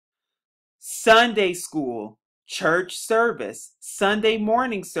Sunday school, church service, Sunday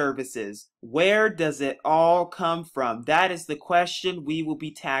morning services. Where does it all come from? That is the question we will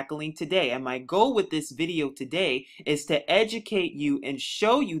be tackling today. And my goal with this video today is to educate you and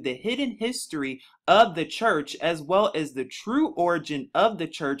show you the hidden history of the church as well as the true origin of the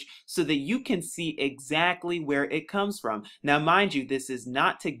church so that you can see exactly where it comes from. Now, mind you, this is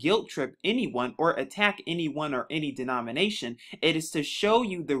not to guilt trip anyone or attack anyone or any denomination. It is to show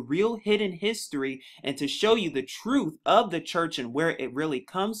you the real hidden history and to show you the truth of the church and where it really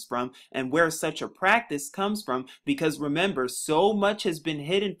comes from and where such a practice comes from, because remember, so much has been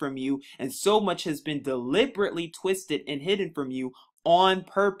hidden from you and so much has been deliberately twisted and hidden from you on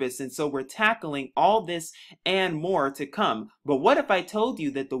purpose. And so we're tackling all this and more to come. But what if I told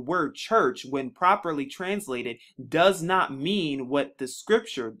you that the word church, when properly translated, does not mean what the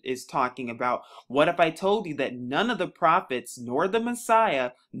scripture is talking about? What if I told you that none of the prophets, nor the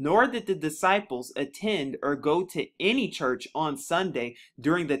Messiah, nor did the disciples attend or go to any church on Sunday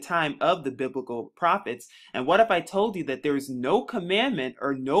during the time of the biblical prophets? And what if I told you that there is no commandment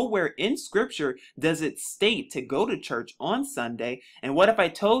or nowhere in scripture does it state to go to church on Sunday? And what if I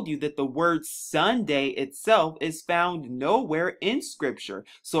told you that the word Sunday itself is found nowhere in scripture?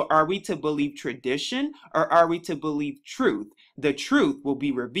 So are we to believe tradition or are we to believe truth? The truth will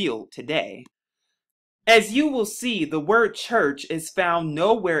be revealed today. As you will see, the word church is found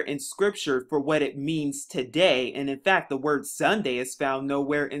nowhere in scripture for what it means today. And in fact, the word Sunday is found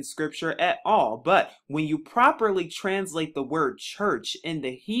nowhere in scripture at all. But when you properly translate the word church in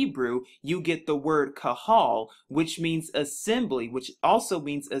the Hebrew, you get the word kahal, which means assembly, which also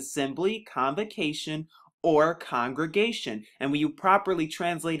means assembly, convocation, or congregation. And when you properly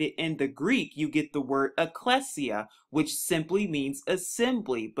translate it in the Greek, you get the word ekklesia, which simply means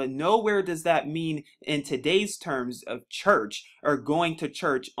assembly. But nowhere does that mean in today's terms of church or going to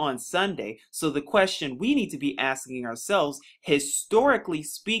church on Sunday. So the question we need to be asking ourselves, historically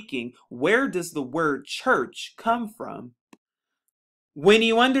speaking, where does the word church come from? When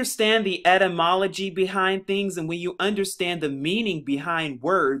you understand the etymology behind things and when you understand the meaning behind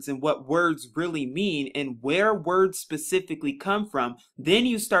words and what words really mean and where words specifically come from, then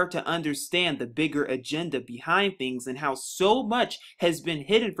you start to understand the bigger agenda behind things and how so much has been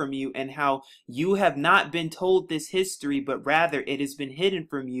hidden from you and how you have not been told this history, but rather it has been hidden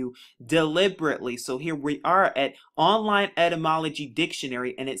from you deliberately. So here we are at Online Etymology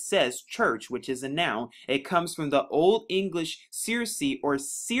Dictionary, and it says church, which is a noun. It comes from the Old English circe or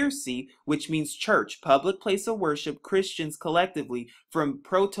Circe, which means church, public place of worship, Christians collectively, from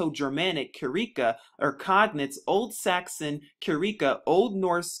Proto-Germanic Kirika or cognates, Old Saxon Kirika, Old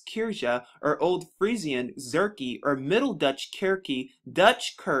Norse Kirja, or Old Frisian Zerki, or Middle Dutch Kerki,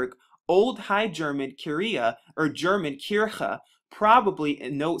 Dutch Kirk, Old High German Kyria, or German Kirche, probably a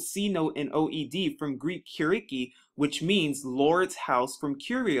note, C note in OED from Greek Kyriki, which means Lord's house, from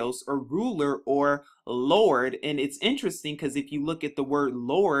Kyrios, or ruler or Lord. And it's interesting because if you look at the word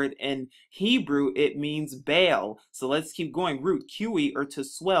Lord in Hebrew, it means Baal. So let's keep going. Root, kui, or to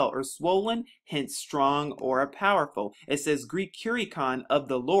swell or swollen, hence strong or powerful. It says Greek Kurikon of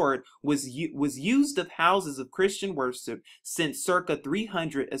the Lord was used of houses of Christian worship since circa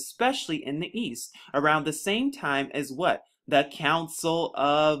 300, especially in the East, around the same time as what? The Council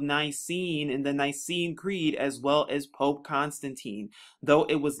of Nicene and the Nicene Creed, as well as Pope Constantine, though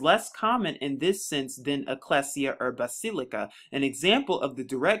it was less common in this sense than ecclesia or basilica. An example of the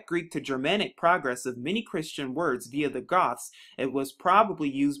direct Greek to Germanic progress of many Christian words via the Goths, it was probably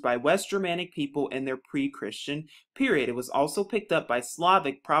used by West Germanic people in their pre-Christian period. It was also picked up by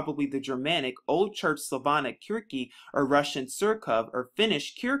Slavic, probably the Germanic, Old Church Slavonic Kirki, or Russian Surkov, or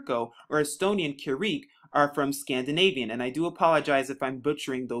Finnish Kirko, or Estonian Kirik, are from Scandinavian, and I do apologize if I'm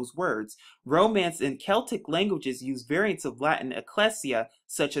butchering those words. Romance and Celtic languages use variants of Latin ecclesia,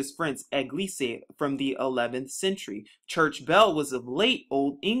 such as French église from the 11th century. Church bell was of late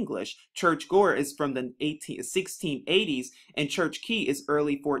Old English. Church gore is from the 1680s, and church key is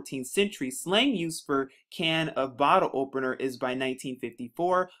early 14th century. Slang used for can of bottle opener is by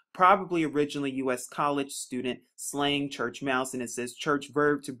 1954, probably originally U.S. college student slang church mouse, and it says church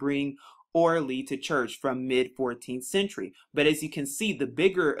verb to bring or lead to church from mid-14th century. But as you can see, the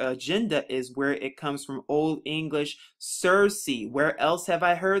bigger agenda is where it comes from Old English, Circe. Where else have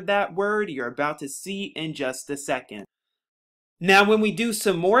I heard that word? You're about to see in just a second. Now, when we do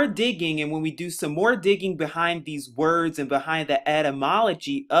some more digging and when we do some more digging behind these words and behind the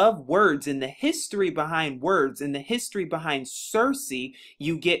etymology of words and the history behind words and the history behind Circe,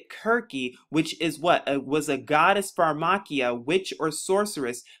 you get Kirke, which is what? Was a goddess pharmakia, witch or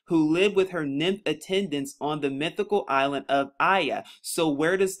sorceress, who lived with her nymph attendants on the mythical island of Aya. So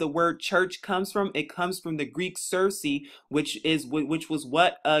where does the word church comes from? It comes from the Greek Circe, which was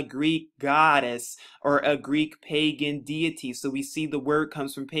what? A Greek goddess or a Greek pagan deity. So we see the word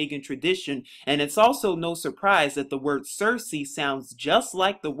comes from pagan tradition, and it's also no surprise that the word Circe sounds just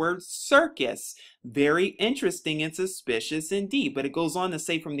like the word circus. Very interesting and suspicious indeed. But it goes on to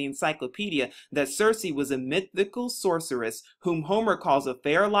say from the encyclopedia that Circe was a mythical sorceress whom Homer calls a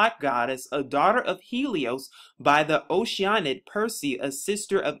fair-like goddess, a daughter of Helios by the Oceanid Perse, a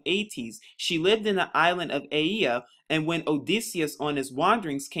sister of Aeetes. She lived in the island of Aea, and when Odysseus on his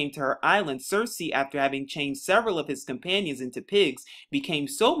wanderings came to her island, Circe, after having changed several of his companions into pigs, became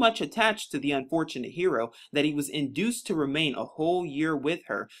so much attached to the unfortunate hero that he was induced to remain a whole year with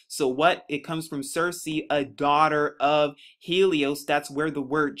her. So what? It comes from Circe, a daughter of Helios. That's where the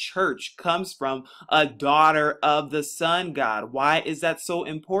word church comes from, a daughter of the sun god. Why is that so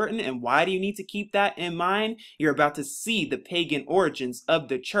important, and why do you need to keep that in mind? You're about to see the pagan origins of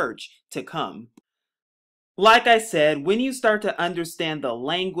the church to come. Like I said, when you start to understand the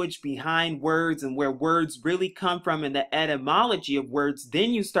language behind words and where words really come from and the etymology of words,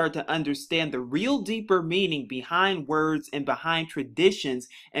 then you start to understand the real deeper meaning behind words and behind traditions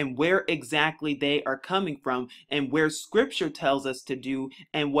and where exactly they are coming from and where scripture tells us to do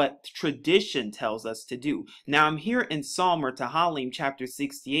and what tradition tells us to do. Now, I'm here in Psalm or Tehillim chapter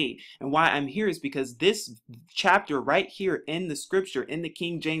 68, and why I'm here is because this chapter right here in the scripture, in the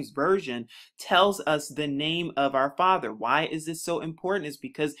King James Version, tells us the name of our Father. Why is this so important? Is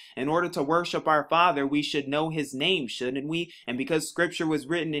because in order to worship our Father, we should know his name, shouldn't we? And because scripture was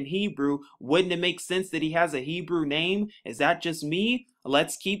written in Hebrew, wouldn't it make sense that he has a Hebrew name? Is that just me?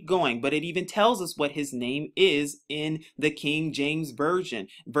 Let's keep going. But it even tells us what his name is in the King James Version.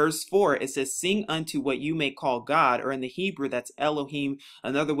 Verse 4, it says, sing unto what you may call God, or in the Hebrew, that's Elohim.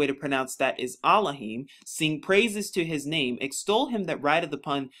 Another way to pronounce that is Elohim. Sing praises to his name. Extol him that rideth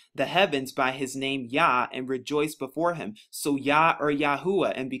upon the heavens by his name Yah, and rejoice before him. So Yah or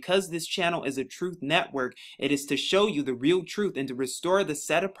Yahuwah. And because this channel is a truth network, it is to show you the real truth and to restore the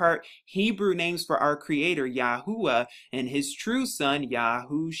set apart Hebrew names for our Creator, Yahuwah, and his true son,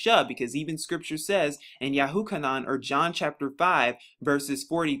 Yahusha, because even scripture says in Yahuchanan or John chapter 5 verses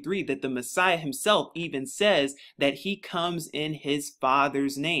 43 that the Messiah himself even says that he comes in his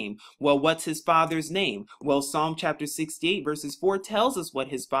Father's name. Well, what's his Father's name? Well, Psalm chapter 68 verses 4 tells us what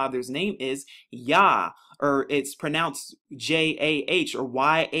his Father's name is, Yah, or it's pronounced J-A-H or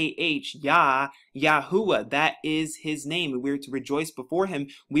Y-A-H, Yah, Yahuwah. That is his name, and we are to rejoice before him.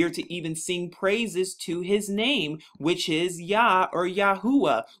 We are to even sing praises to his name, which is Yah or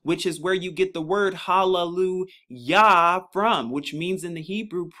Yahuwah, which is where you get the word hallelujah from, which means in the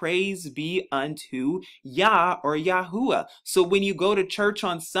Hebrew, praise be unto Yah or Yahuwah. So when you go to church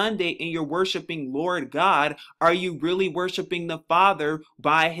on Sunday and you're worshiping Lord God, are you really worshiping the Father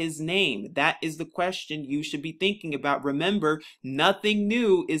by his name? That is the question you should be thinking about. Remember, nothing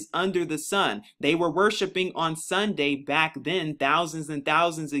new is under the sun. They were worshiping on Sunday back then, thousands and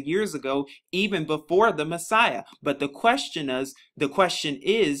thousands of years ago, even before the Messiah. But the question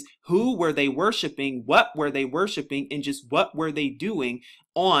is, who were they worshiping? What were they worshiping? And just what were they doing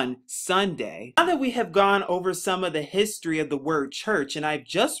on Sunday? Now that we have gone over some of the history of the word church, and I've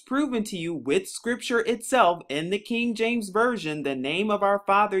just proven to you with scripture itself in the King James Version the name of our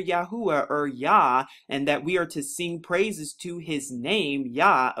Father Yahuwah or Yah, and that we are to sing praises to his name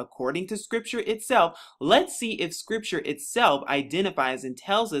Yah according to scripture itself, let's see if scripture itself identifies and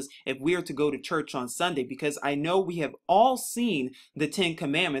tells us if we are to go to church on Sunday, because I know we have all seen the Ten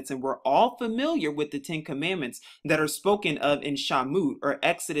Commandments and we're all familiar with the Ten Commandments that are spoken of in Shamut or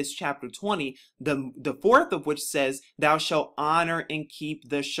Exodus chapter 20, the fourth of which says, thou shalt honor and keep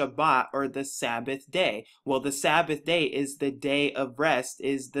the Shabbat or the Sabbath day. Well, the Sabbath day is the day of rest,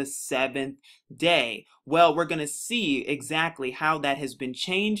 is the seventh day. Well, we're going to see exactly how that has been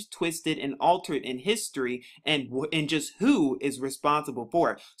changed, twisted, and altered in history and just who is responsible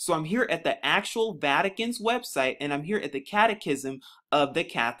for it. So I'm here at the actual Vatican's website, and I'm here at the Catechism of the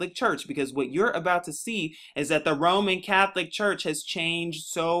Catholic Church, because what you're about to see is that the Roman Catholic Church has changed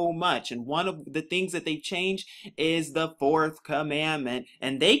so much. And one of the things that they've changed is the fourth commandment,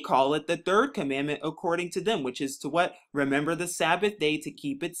 and they call it the third commandment according to them, which is to what? Remember the Sabbath day to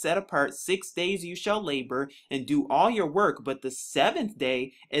keep it set apart. 6 days you shall labor and do all your work, but the seventh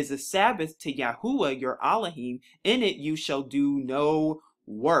day is a Sabbath to Yahuwah your Elohim. In it you shall do no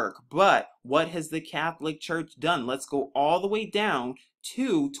work. But what has the Catholic Church done? Let's go all the way down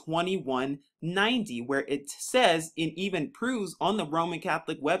to 2190, where it says, and even proves on the Roman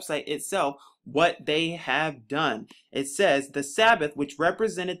Catholic website itself, what they have done. It says, the Sabbath, which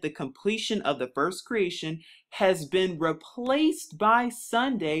represented the completion of the first creation, has been replaced by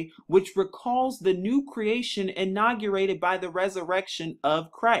Sunday, which recalls the new creation inaugurated by the resurrection of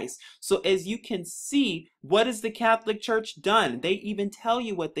Christ. So as you can see, what has the Catholic Church done? They even tell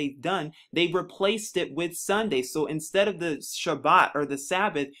you what they've done. They replaced it with Sunday. So instead of the Shabbat or the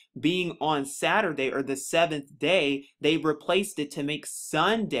Sabbath being on Saturday or the seventh day, they replaced it to make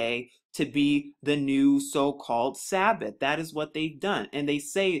Sunday to be the new so-called Sabbath. That is what they've done. And they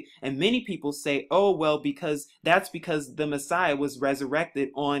say, and many people say, oh, well, because the Messiah was resurrected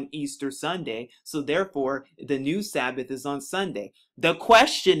on Easter Sunday, so therefore the new Sabbath is on Sunday. The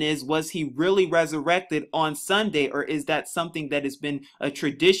question is, was he really resurrected on Sunday, or is that something that has been a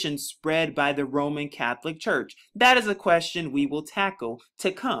tradition spread by the Roman Catholic Church? That is a question we will tackle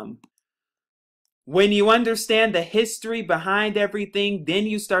to come. When you understand the history behind everything, then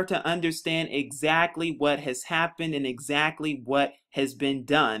you start to understand exactly what has happened and exactly what has been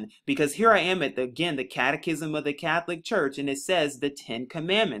done. Because here I am at, the Catechism of the Catholic Church, and it says the 10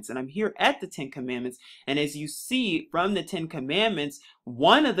 Commandments. And I'm here at the 10 Commandments. And as you see from the 10 Commandments,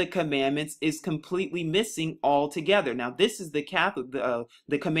 one of the commandments is completely missing altogether. Now, this is the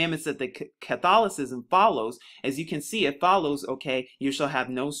commandments that the Catholicism follows. As you can see, it follows, okay, you shall have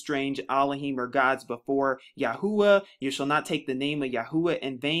no strange Elohim or gods before Yahuwah. You shall not take the name of Yahuwah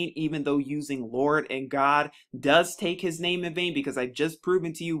in vain, even though using Lord and God does take his name in vain, because I've just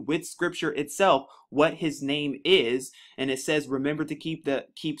proven to you with scripture itself what his name is. And it says, remember to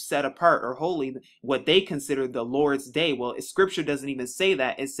keep set apart or holy what they consider the Lord's day. Well, scripture doesn't even say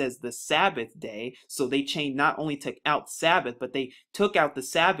that. It says the Sabbath day. So they changed, not only took out Sabbath, but they took out the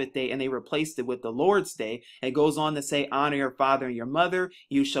Sabbath day and they replaced it with the Lord's day. It goes on to say, honor your father and your mother.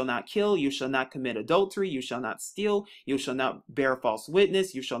 You shall not kill. You shall not commit adultery. You shall not steal. You shall not bear false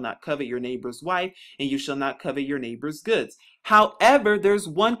witness. You shall not covet your neighbor's wife, and you shall not covet your neighbor's goods. However, there's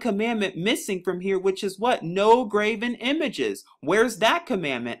one commandment missing from here, which is what? No graven images. Where's that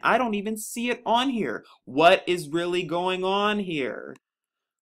commandment? I don't even see it on here. What is really going on here?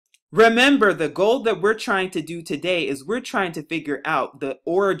 Remember, the goal that we're trying to do today is we're trying to figure out the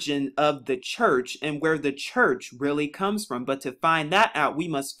origin of the church and where the church really comes from. But to find that out, we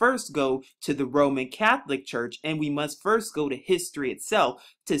must first go to the Roman Catholic Church, and we must first go to history itself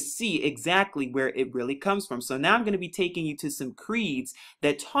to see exactly where it really comes from. So now I'm going to be taking you to some creeds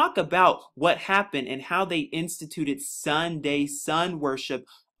that talk about what happened and how they instituted Sunday sun worship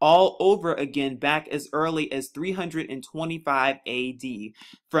all over again back as early as 325 AD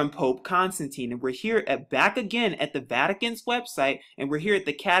from Pope Constantine. And we're here back again at the Vatican's website, and we're here at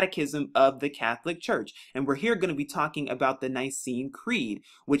the Catechism of the Catholic Church. And we're here going to be talking about the Nicene Creed,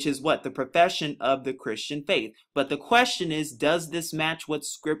 which is what? The profession of the Christian faith. But the question is, does this match what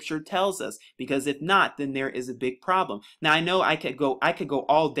Scripture tells us? Because if not, then there is a big problem. Now, I know I could go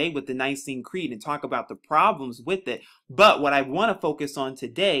all day with the Nicene Creed and talk about the problems with it, but what I want to focus on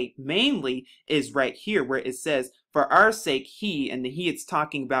today mainly is right here where it says, for our sake, he, and the he it's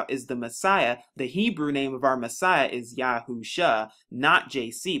talking about is the Messiah. The Hebrew name of our Messiah is Yahusha, not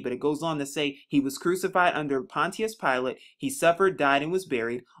JC. But it goes on to say, he was crucified under Pontius Pilate. He suffered, died, and was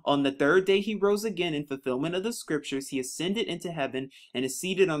buried. On the third day he rose again in fulfillment of the scriptures. He ascended into heaven and is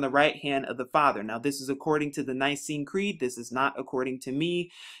seated on the right hand of the Father. Now, this is according to the Nicene Creed. This is not according to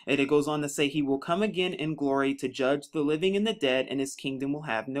me. And it goes on to say, he will come again in glory to judge the living and the dead, and his kingdom will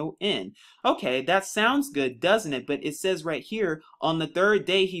have no end. Okay, that sounds good, doesn't it? But it says right here, on the third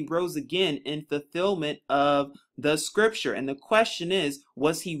day he rose again in fulfillment of the scripture. And the question is,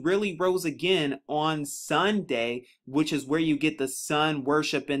 was he really rose again on Sunday, which is where you get the sun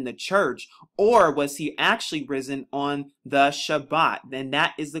worship in the church, or was he actually risen on the Shabbat? Then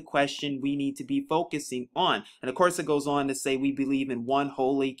that is the question we need to be focusing on. And of course it goes on to say we believe in one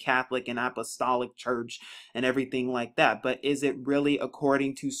holy Catholic and apostolic church and everything like that. But is it really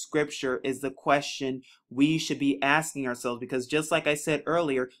according to scripture is the question we should be asking ourselves, because just like I said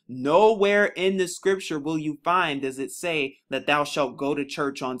earlier, nowhere in the scripture will you find find does it say that thou shalt go to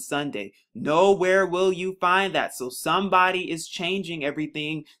church on Sunday. Nowhere will you find that. So somebody is changing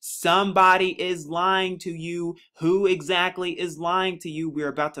everything. Somebody is lying to you. Who exactly is lying to you? We're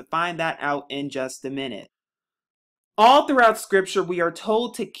about to find that out in just a minute. All throughout scripture, we are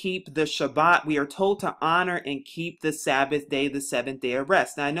told to keep the Shabbat. We are told to honor and keep the Sabbath day, the seventh day of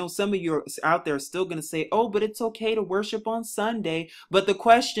rest. Now, I know some of you out there are still going to say, oh, but it's okay to worship on Sunday. But the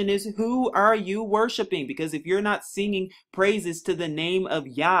question is, who are you worshiping? Because if you're not singing praises to the name of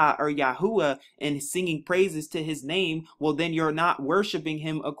Yah or Yahuwah and singing praises to his name, well, then you're not worshiping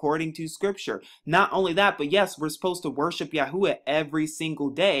him according to scripture. Not only that, but yes, we're supposed to worship Yahuwah every single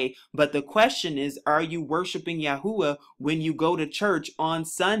day. But the question is, are you worshiping Yahuwah when you go to church on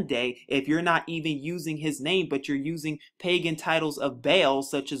Sunday, if you're not even using his name, but you're using pagan titles of Baal,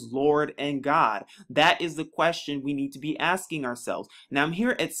 such as Lord and God? That is the question we need to be asking ourselves. Now, I'm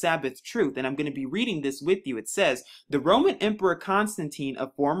here at Sabbath Truth, and I'm going to be reading this with you. It says, the Roman Emperor Constantine, a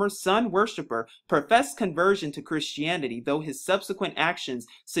former sun worshiper, professed conversion to Christianity, though his subsequent actions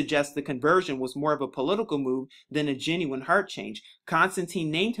suggest the conversion was more of a political move than a genuine heart change.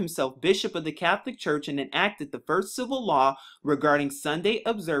 Constantine named himself Bishop of the Catholic Church and enacted the first civil law regarding Sunday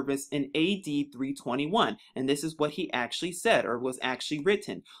observance in AD 321. And this is what he actually said, or was actually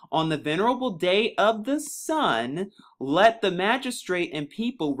written. On the venerable day of the sun, let the magistrate and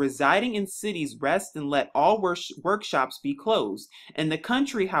people residing in cities rest, and let all workshops be closed. In the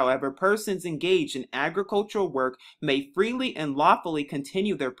country, however, persons engaged in agricultural work may freely and lawfully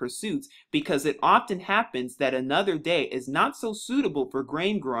continue their pursuits, because it often happens that another day is not so suitable for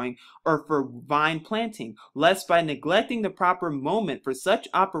grain growing or for vine planting, lest by neglecting the proper moment for such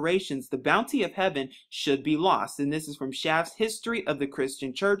operations the bounty of heaven should be lost. And this is from Schaff's History of the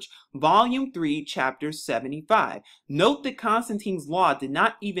Christian Church, Volume 3, Chapter 75. Note that Constantine's law did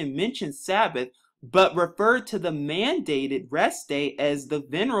not even mention Sabbath, but referred to the mandated rest day as the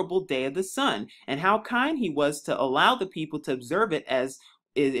venerable day of the sun, and how kind he was to allow the people to observe it as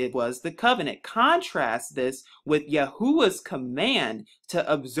it was the covenant. Contrast this with Yahuwah's command to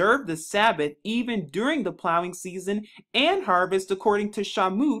observe the Sabbath even during the plowing season and harvest, according to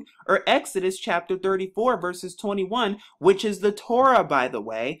Shamut, or Exodus chapter 34 verses 21, which is the Torah, by the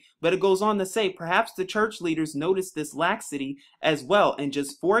way. But it goes on to say, perhaps the church leaders noticed this laxity as well, and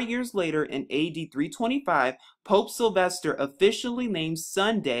just 4 years later in AD 325, Pope Sylvester officially named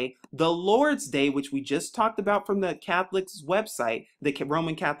Sunday the Lord's Day, which we just talked about from the Catholic's website, the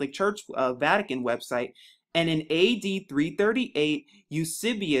Roman Catholic Church Vatican website. And in AD 338,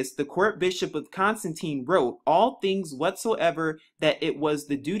 Eusebius, the court bishop of Constantine, wrote, all things whatsoever that it was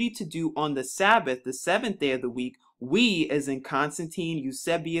the duty to do on the Sabbath, the seventh day of the week, we, as in Constantine,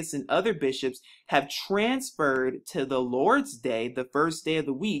 Eusebius, and other bishops, have transferred to the Lord's Day, the first day of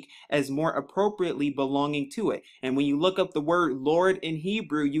the week, as more appropriately belonging to it. And when you look up the word Lord in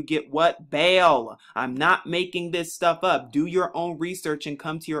Hebrew, you get what? Baal. I'm not making this stuff up. Do your own research and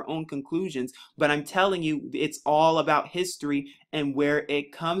come to your own conclusions. But I'm telling you, it's all about history and where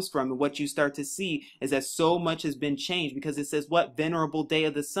it comes from. And what you start to see is that so much has been changed, because it says what? Venerable day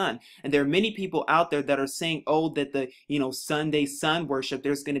of the sun. And there are many people out there that are saying, oh, that the, Sunday sun worship,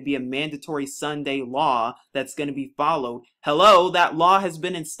 there's going to be a mandatory Sunday law that's going to be followed. Hello, that law has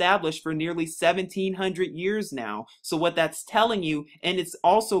been established for nearly 1700 years now. So what that's telling you, and it's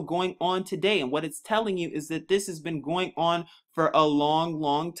also going on today, and what it's telling you is that this has been going on for a long,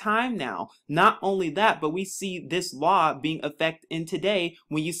 long time now. Not only that, but we see this law being effective in today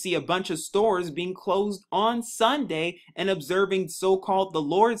when you see a bunch of stores being closed on Sunday and observing so-called the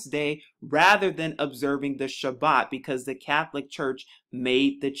Lord's Day rather than observing the Shabbat, because the Catholic Church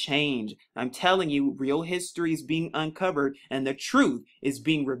made the change. I'm telling you, real history is being uncovered and the truth is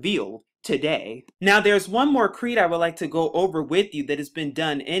being revealed today. Now, there's one more creed I would like to go over with you that has been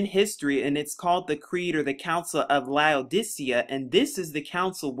done in history, and it's called the Creed or the Council of Laodicea. And this is the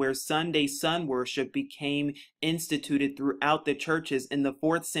council where Sunday sun worship became instituted throughout the churches in the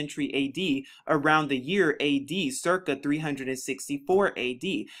 4th century AD, around the year AD, circa 364 AD.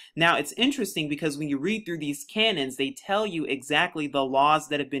 Now, it's interesting because when you read through these canons, they tell you exactly the laws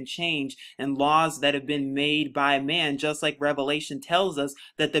that have been changed and laws that have been made by man, just like Revelation tells us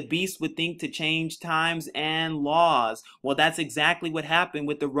that the beast would think to change times and laws. Well, that's exactly what happened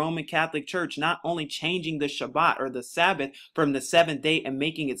with the Roman Catholic Church, not only changing the Shabbat or the Sabbath from the 7th day and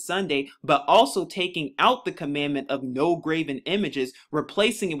making it Sunday, but also taking out the commandment of no graven images,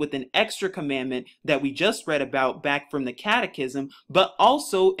 replacing it with an extra commandment that we just read about back from the Catechism, but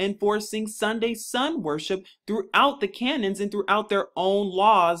also enforcing Sunday sun worship throughout the canons and throughout their own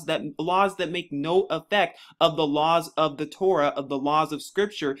laws that make no effect of the laws of the Torah, of the laws of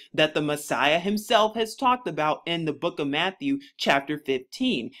Scripture that the the Messiah himself has talked about in the book of Matthew chapter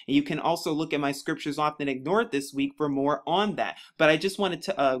 15. And you can also look at my scriptures often ignored this week for more on that. But I just wanted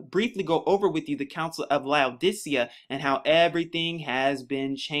to briefly go over with you the Council of Laodicea and how everything has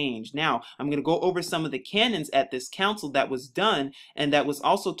been changed. Now, I'm going to go over some of the canons at this council that was done and that was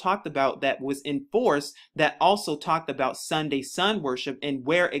also talked about, that was enforced, that also talked about Sunday sun worship and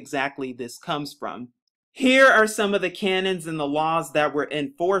where exactly this comes from. Here are some of the canons and the laws that were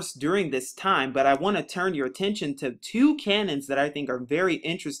enforced during this time, but I want to turn your attention to two canons that I think are very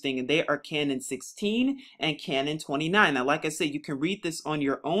interesting, and they are Canon 16 and Canon 29. Now, like I said, you can read this on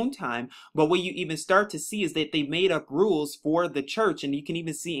your own time, but what you even start to see is that they made up rules for the church, and you can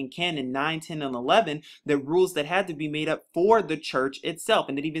even see in Canon 9, 10, and 11 the rules that had to be made up for the church itself.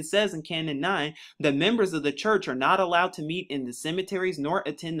 And it even says in Canon 9, the members of the church are not allowed to meet in the cemeteries nor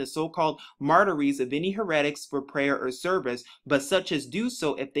attend the so-called martyries of any heretics for prayer or service, but such as do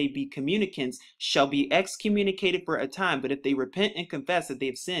so, if they be communicants, shall be excommunicated for a time, but if they repent and confess that they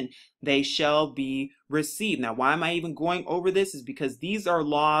have sinned, they shall be received. Now, why am I even going over this? Is because these are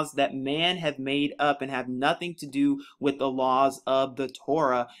laws that man have made up and have nothing to do with the laws of the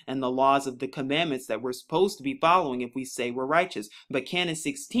Torah and the laws of the commandments that we're supposed to be following if we say we're righteous. But Canon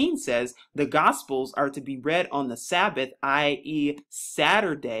 16 says the Gospels are to be read on the Sabbath, i.e.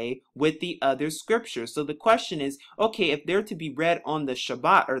 Saturday, with the other scriptures. So the question is, okay, if they're to be read on the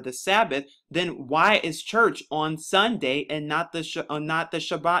Shabbat or the Sabbath, then why is church on Sunday and not the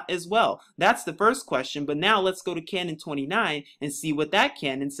Shabbat as well? That's the first question. But now let's go to Canon 29 and see what that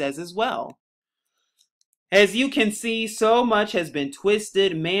canon says as well. As you can see, so much has been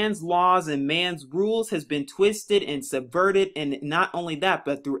twisted. Man's laws and man's rules has been twisted and subverted. And not only that,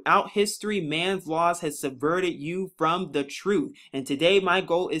 but throughout history, man's laws has subverted you from the truth. And today, my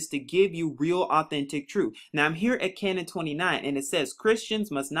goal is to give you real, authentic truth. Now, I'm here at Canon 29, and it says,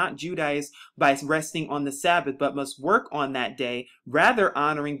 Christians must not Judaize by resting on the Sabbath, but must work on that day, rather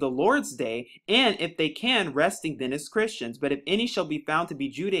honoring the Lord's day, and if they can, resting then as Christians. But if any shall be found to be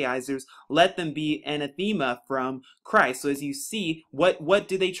Judaizers, let them be anathema from Christ. So as you see, what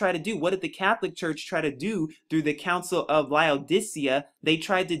do they try to do? What did the Catholic Church try to do through the Council of Laodicea? They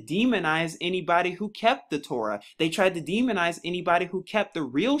tried to demonize anybody who kept the Torah. They tried to demonize anybody who kept the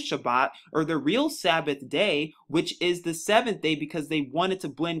real Shabbat or the real Sabbath day, which is the seventh day, because they wanted to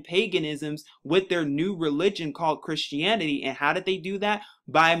blend paganisms with their new religion called Christianity. And how did they do that?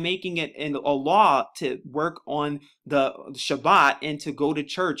 By making it a law to work on the Shabbat and to go to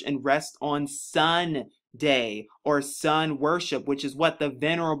church and rest on Sunday or sun worship, which is what the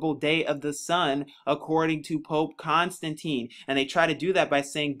venerable day of the sun, according to Pope Constantine. And they try to do that by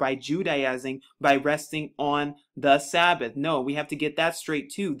saying by Judaizing, by resting on the Sabbath. No, we have to get that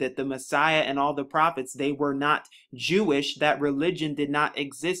straight too, that the Messiah and all the prophets, they were not Jewish. That religion did not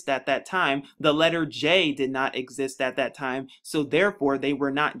exist at that time. The letter J did not exist at that time. So therefore, they were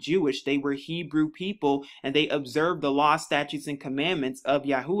not Jewish. They were Hebrew people, and they observed the law, statutes, and commandments of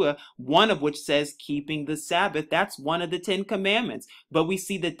Yahuwah, one of which says keeping the Sabbath. That's one of the 10 commandments. But we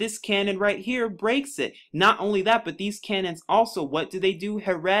see that this canon right here breaks it. Not only that, but these canons also, what do?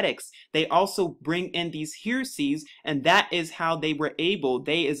 Heretics. They also bring in these heresies, and that is how they were able,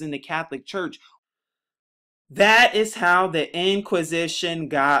 they as in the Catholic Church, that is how the Inquisition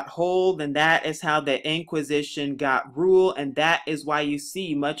got hold, and that is how the Inquisition got rule, and that is why you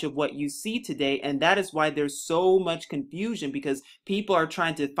see much of what you see today, and that is why there's so much confusion, because people are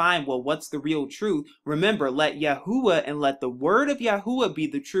trying to find, well, what's the real truth? Remember, let Yahuwah and let the word of Yahuwah be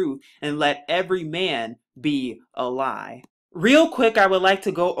the truth, and let every man be a lie. Real quick, I would like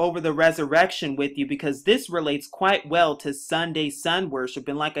to go over the resurrection with you, because this relates quite well to Sunday sun worship.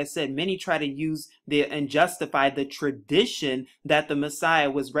 And like I said, many try to use and justify the tradition that the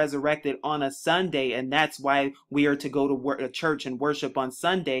Messiah was resurrected on a Sunday, and that's why we are to go to church and worship on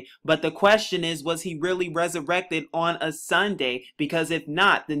Sunday. But the question is, was he really resurrected on a Sunday? Because if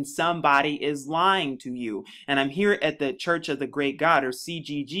not, then somebody is lying to you. And I'm here at the Church of the Great God, or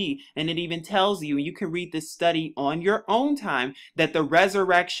CGG, and it even tells you, you can read this study on your own time, that the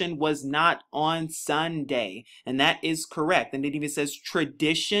resurrection was not on Sunday. And that is correct. And it even says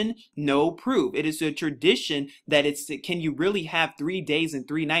tradition, no proof. It is a tradition that can you really have 3 days and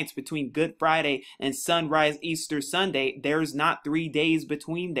 3 nights between Good Friday and sunrise Easter Sunday? There's not 3 days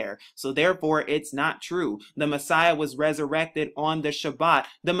between there. So therefore, it's not true. The Messiah was resurrected on the Shabbat.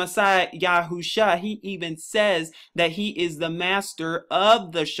 The Messiah, Yahusha, he even says that he is the master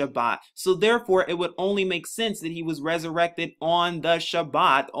of the Shabbat. So therefore, it would only make sense that he was resurrected resurrected on the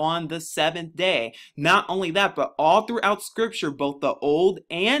Shabbat, on the seventh day. Not only that, but all throughout Scripture, both the Old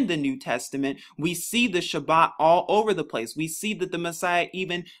and the New Testament, we see the Shabbat all over the place. We see that the Messiah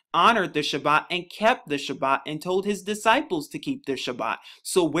even honored the Shabbat and kept the Shabbat and told his disciples to keep the Shabbat.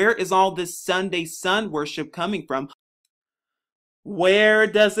 So where is all this Sunday sun worship coming from? Where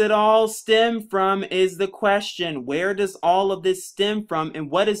does it all stem from is the question. Where does all of this stem from, and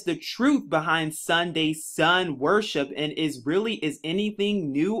what is the truth behind Sunday sun worship? And is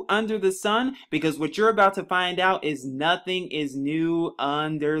anything new under the sun? Because what you're about to find out is nothing is new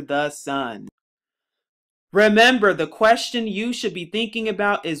under the sun. Remember, the question you should be thinking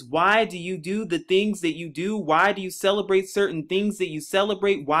about is, why do you do the things that you do? Why do you celebrate certain things that you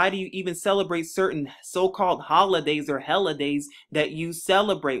celebrate? Why do you even celebrate certain so-called holidays or holidays that you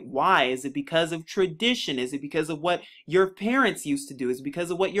celebrate? Why? Is it because of tradition? Is it because of what your parents used to do? Is it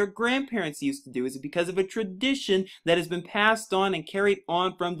because of what your grandparents used to do? Is it because of a tradition that has been passed on and carried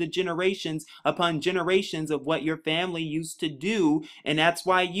on from the generations upon generations of what your family used to do, and that's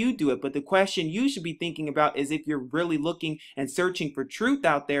why you do it? But the question you should be thinking about is, if you're really looking and searching for truth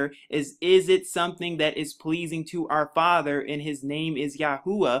out there, is it something that is pleasing to our Father, and his name is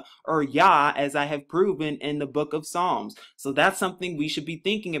Yahuwah, or Yah, as I have proven in the book of Psalms. So that's something we should be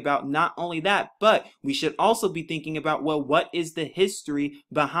thinking about. Not only that, but we should also be thinking about, well, what is the history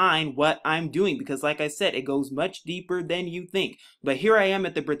behind what I'm doing? Because like I said, it goes much deeper than you think. But here I am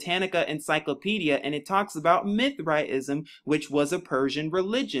at the Britannica Encyclopedia, and it talks about Mithraism, which was a Persian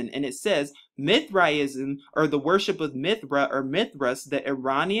religion. And it says, Mithraism, or the worship of Mithra or Mithras, the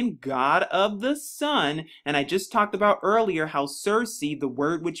Iranian god of the sun. And I just talked about earlier how Circe, the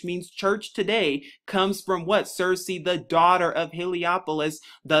word which means church today, comes from what? Circe, the daughter of Heliopolis,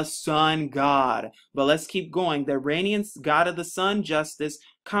 the sun god. But let's keep going. The Iranian god of the sun, justice,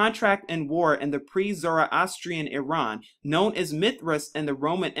 contract and war in the pre-Zoroastrian Iran, known as Mithras in the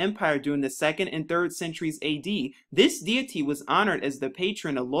Roman Empire during the 2nd and 3rd centuries AD. This deity was honored as the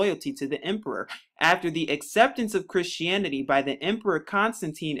patron of loyalty to the emperor. After the acceptance of Christianity by the Emperor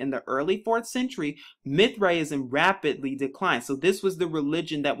Constantine in the early 4th century, Mithraism rapidly declined. So this was the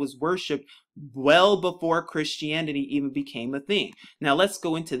religion that was worshipped well before Christianity even became a thing. Now let's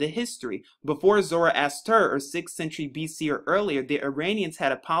go into the history. Before Zoroaster, or 6th century BC or earlier, the Iranians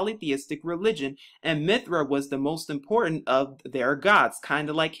had a polytheistic religion, and Mithra was the most important of their gods, kind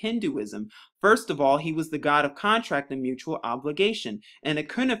of like Hinduism. First of all, he was the god of contract and mutual obligation. In a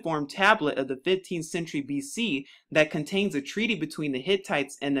cuneiform tablet of the 15th century BC that contains a treaty between the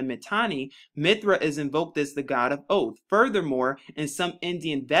Hittites and the Mitanni, Mithra is invoked as the god of oath. Furthermore, in some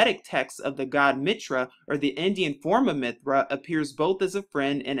Indian Vedic texts of the god Mitra, or the Indian form of Mithra, appears both as a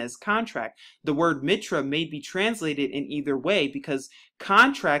friend and as contract. The word Mitra may be translated in either way because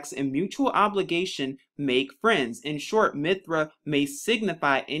contracts and mutual obligation make friends. In short, Mithra may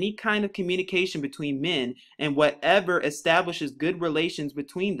signify any kind of communication between men and whatever establishes good relations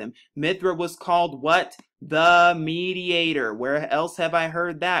between them. Mithra was called what? The mediator. Where else have I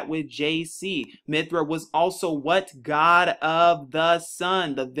heard that? With JC. Mithra was also what? God of the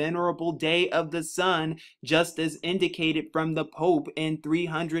sun, the venerable day of the sun, just as indicated from the Pope in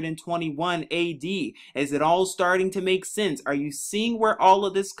 321 AD. Is it all starting to make sense? Are you seeing where all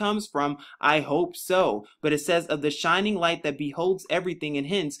of this comes from? I hope so. But it says, of the shining light that beholds everything, and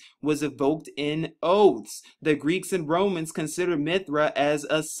hence was evoked in oaths. The Greeks and Romans considered Mithra as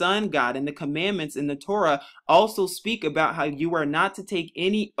a sun god, and the commandments in the Torah also speak about how you are not to take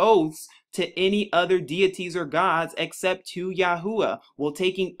any oaths to any other deities or gods except to Yahuwah. Well,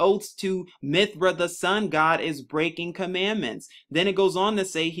 taking oaths to Mithra, the sun god, is breaking commandments. Then it goes on to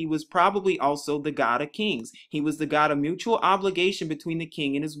say he was probably also the god of kings. He was the god of mutual obligation between the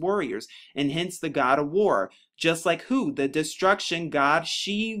king and his warriors, and hence the god of war. Just like who? The destruction god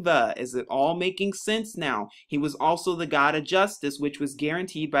Shiva. Is it all making sense now? He was also the god of justice, which was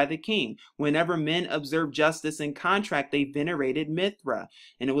guaranteed by the king. Whenever men observed justice and contract, they venerated Mithra.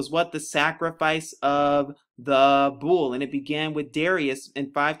 And it was what? The sacrifice of the bull. And it began with Darius in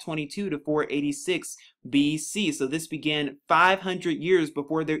 522 to 486 BC. So this began 500 years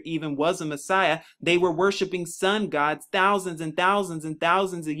before there even was a Messiah. They were worshiping sun gods thousands and thousands and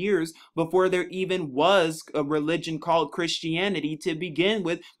thousands of years before there even was a religion called Christianity to begin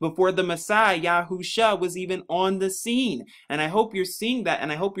with, before the Messiah, Yahusha, was even on the scene. And I hope you're seeing that.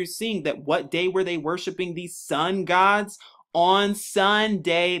 And I hope you're seeing that. What day were they worshiping these sun gods? On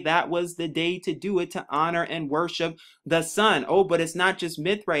Sunday. That was the day to do it, to honor and worship the sun. Oh, but it's not just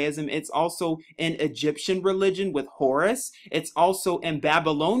Mithraism. It's also in Egyptian religion with Horus. It's also in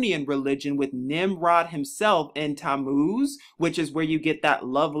Babylonian religion with Nimrod himself and Tammuz, which is where you get that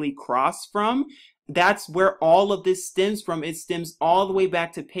lovely cross from. that's where all of this stems from. It stems all the way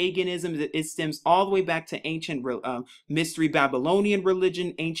back to paganism. It stems all the way back to ancient mystery Babylonian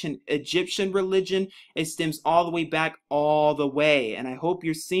religion, ancient Egyptian religion. It stems all the way back, all the way. And I hope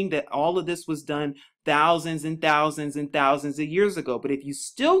you're seeing that all of this was done thousands and thousands and thousands of years ago. But if you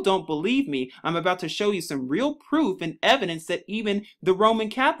still don't believe me, I'm about to show you some real proof and evidence that even the Roman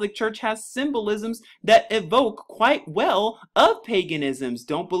Catholic Church has symbolisms that evoke quite well of paganisms.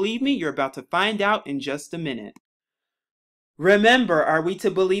 Don't believe me? You're about to find out in just a minute. Remember, are we to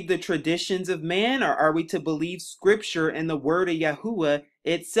believe the traditions of man, or are we to believe scripture and the word of Yahuwah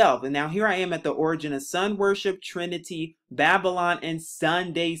itself? And now here I am at the origin of sun worship, Trinity, Babylon, and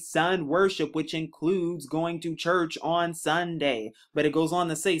Sunday sun worship, which includes going to church on Sunday. But it goes on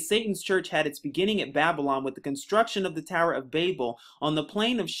to say, Satan's church had its beginning at Babylon with the construction of the Tower of Babel on the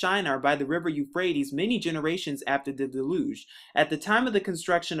plain of Shinar by the river Euphrates many generations after the deluge. At the time of the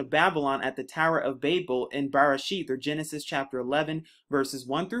construction of Babylon at the Tower of Babel in Bereshith, or Genesis chapter 11, verses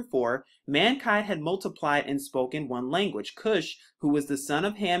 1 through 4, mankind had multiplied and spoken one language. Cush, who was the son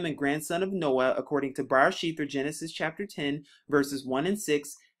of Ham and grandson of Noah, according to Bereshith, or Genesis chapter 10, verses 1 and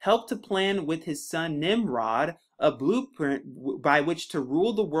 6, helped to plan with his son Nimrod a blueprint by which to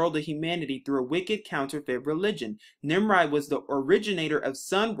rule the world of humanity through a wicked counterfeit religion. Nimrod was the originator of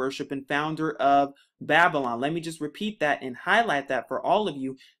sun worship and founder of Babylon. Let me just repeat that and highlight that for all of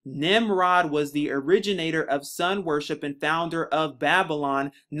you. Nimrod was the originator of sun worship and founder of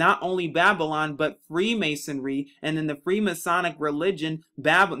Babylon. Not only Babylon, but Freemasonry. And in the Freemasonic religion,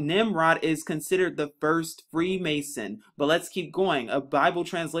 Nimrod is considered the first Freemason. But let's keep going. A Bible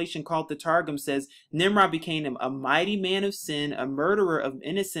translation called the Targum says, Nimrod became a mighty man of sin, a murderer of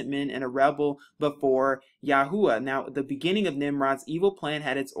innocent men, and a rebel before Yahuwah. Now, the beginning of Nimrod's evil plan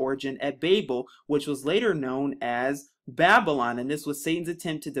had its origin at Babel, which was later known as Babylon, and this was Satan's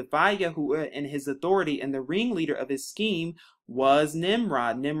attempt to defy Yahuwah and his authority, and the ringleader of his scheme was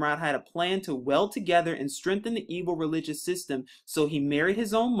Nimrod. Nimrod had a plan to weld together and strengthen the evil religious system, so he married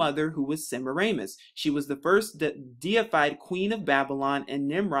his own mother, who was Semiramis. She was the first deified queen of Babylon, and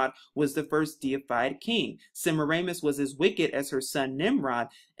Nimrod was the first deified king. Semiramis was as wicked as her son Nimrod,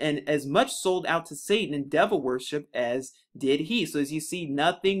 and as much sold out to Satan and devil worship as did he. So as you see,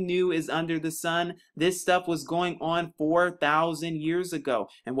 nothing new is under the sun. This stuff was going on 4,000 years ago.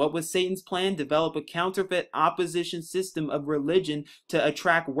 And what was Satan's plan? Develop a counterfeit opposition system of religion to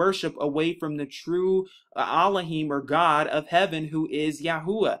attract worship away from the true Elohim, or God of heaven, who is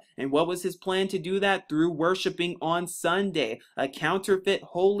Yahuwah. And what was his plan to do that? Through worshiping on Sunday. A counterfeit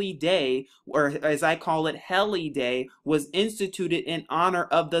holy day, or as I call it, Heli Day, was instituted in honor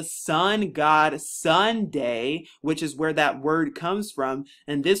of the sun god Sunday, which is where that word comes from.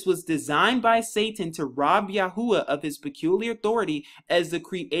 And this was designed by Satan to rob Yahuwah of his peculiar authority as the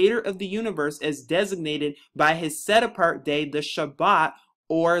creator of the universe, as designated by his set-apart day, the Shabbat,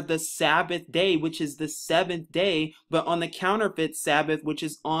 or the Sabbath day, which is the seventh day, but on the counterfeit Sabbath, which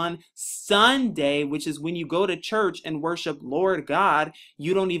is on Sunday, which is when you go to church and worship Lord God,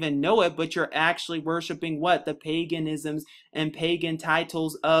 you don't even know it, but you're actually worshiping what? The paganisms and pagan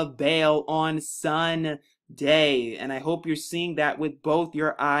titles of Baal on Sunday. And I hope you're seeing that with both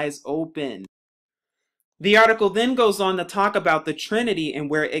your eyes open. The article then goes on to talk about the Trinity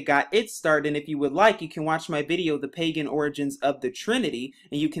and where it got its start. And if you would like, you can watch my video, The Pagan Origins of the Trinity.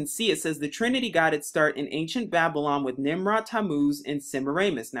 And you can see it says the Trinity got its start in ancient Babylon with Nimrod, Tammuz, and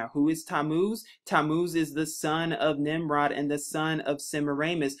Semiramis. Now, who is Tammuz? Tammuz is the son of Nimrod and the son of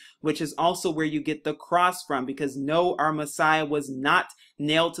Semiramis, which is also where you get the cross from, because no, our Messiah was not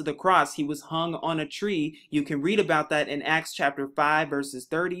nailed to the cross. He was hung on a tree. You can read about that in Acts chapter 5 verses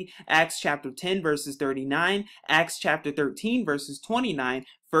 30, Acts chapter 10 verses 39, Acts chapter 13 verses 29,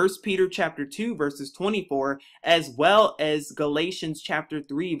 1 Peter chapter 2 verses 24, as well as Galatians chapter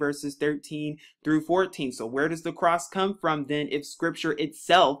 3 verses 13 through 14. So where does the cross come from then if scripture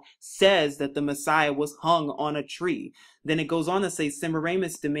itself says that the Messiah was hung on a tree? Then it goes on to say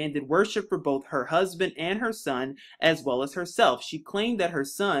Semiramis demanded worship for both her husband and her son, as well as herself. She claimed that her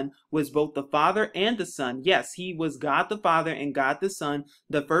son was both the Father and the Son. Yes, he was God the Father and God the Son,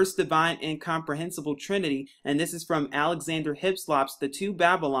 the first divine incomprehensible Trinity. And this is from Alexander Hislop's The Two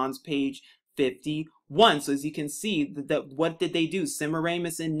Babylons, page 51. one. So as you can see, what did they do?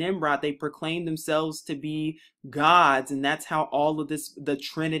 Semiramis and Nimrod, they proclaimed themselves to be gods, and that's how all of this, the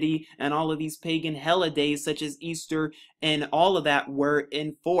Trinity and all of these pagan holidays such as Easter and all of that were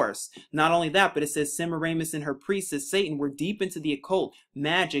enforced. Not only that, but it says Semiramis and her priestess Satan were deep into the occult,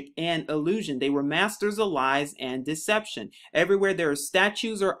 magic, and illusion. They were masters of lies and deception. Everywhere there are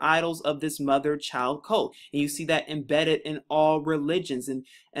statues or idols of this mother-child cult, and you see that embedded in all religions.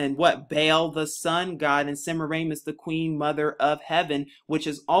 And what? Baal, the sun god, and Semiramis, the queen mother of heaven, which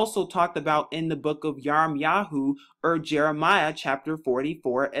is also talked about in the book of Yirmiyahu or Jeremiah chapter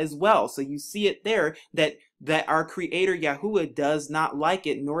 44 as well. So you see it there that our creator Yahuwah does not like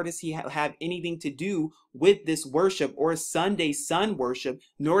it, nor does he have anything to do with this worship or Sunday sun worship,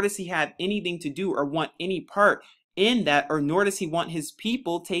 nor does he have anything to do or want any part in that, or nor does he want his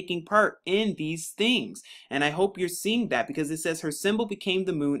people taking part in these things. And I hope you're seeing that, because it says her symbol became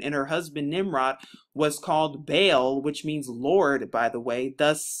the moon, and her husband Nimrod was called Baal, which means Lord, by the way,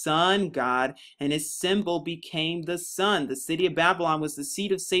 the sun god, and his symbol became the sun. The city of Babylon was the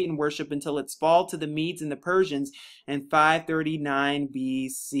seat of Satan worship until its fall to the Medes and the Persians in 539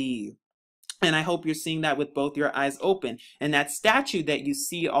 BC. And I hope you're seeing that with both your eyes open. And that statue that you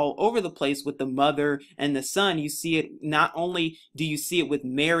see all over the place with the mother and the son, you see it, not only do you see it with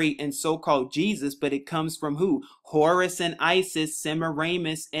Mary and so-called Jesus, but it comes from who? Horus and Isis,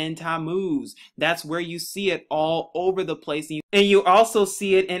 Semiramis and Tammuz. That's where you see it all over the place. And you also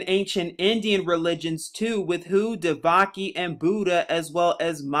see it in ancient Indian religions too, with who? Devaki and Buddha, as well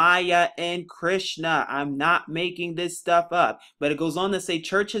as Maya and Krishna. I'm not making this stuff up. But it goes on to say,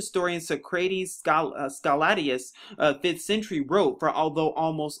 church historian Socrates Scaladius, 5th century, wrote, for although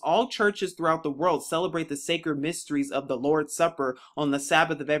almost all churches throughout the world celebrate the sacred mysteries of the Lord's Supper on the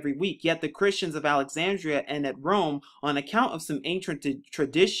Sabbath of every week, yet the Christians of Alexandria and at Rome, on account of some ancient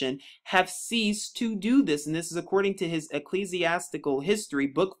tradition, have ceased to do this. And this is according to his Ecclesiastical History,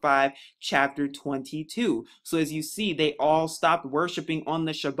 Book 5, Chapter 22. So as you see, they all stopped worshiping on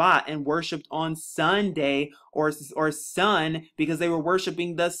the Shabbat and worshiped on Sunday or sun, because they were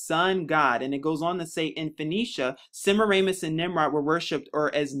worshiping the sun god. And it goes on to say, in Phoenicia, Semiramis and Nimrod were worshipped,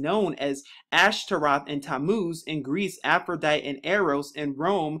 or as known as Ashtaroth and Tammuz. In Greece, Aphrodite and Eros. In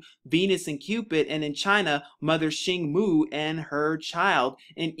Rome, Venus and Cupid. And in China, Mother Xingmu and her child.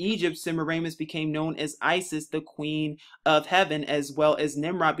 In Egypt, Semiramis became known as Isis, the queen of heaven, as well as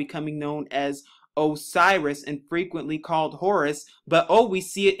Nimrod becoming known as Osiris and frequently called Horus. But we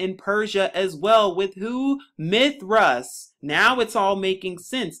see it in Persia as well, with who? Mithras. Now it's all making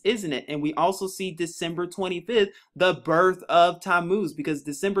sense, isn't it? And we also see December 25th, the birth of Tammuz, because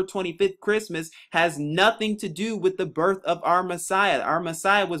December 25th, Christmas, has nothing to do with the birth of our Messiah. Our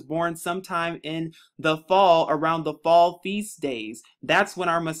Messiah was born sometime in the fall, around the fall feast days. That's when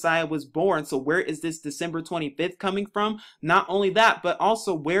our Messiah was born. So where is this December 25th coming from? Not only that, but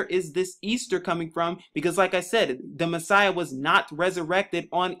also where is this Easter coming from? Because like I said, the Messiah was not resurrected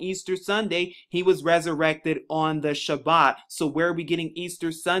on Easter Sunday. He was resurrected on the Shabbat. So where are we getting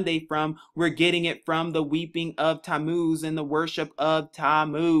Easter Sunday from? We're getting it from the weeping of Tammuz and the worship of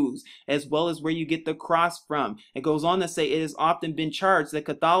Tammuz, as well as where you get the cross from. It goes on to say, it has often been charged that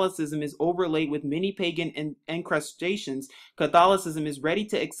Catholicism is overlaid with many pagan incrustations. Catholicism is ready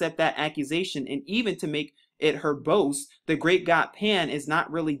to accept that accusation and even to make it her boast. The great god Pan is not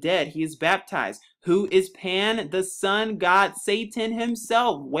really dead. He is baptized. Who is Pan? The sun god Satan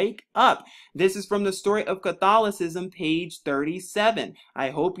himself. Wake up. This is from the Story of Catholicism, page 37. I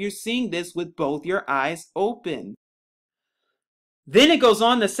hope you're seeing this with both your eyes open. Then it goes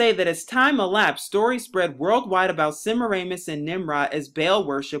on to say that as time elapsed, stories spread worldwide about Semiramis and Nimrod as Baal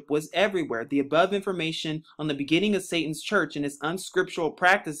worship was everywhere. The above information on the beginning of Satan's church and its unscriptural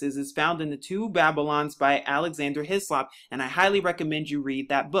practices is found in The Two Babylons by Alexander Hislop, and I highly recommend you read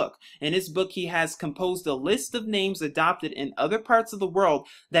that book. In his book, he has composed a list of names adopted in other parts of the world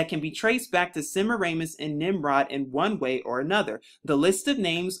that can be traced back to Semiramis and Nimrod in one way or another. The list of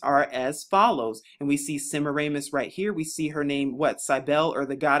names are as follows, and we see Semiramis right here. We see her name, Cybele, or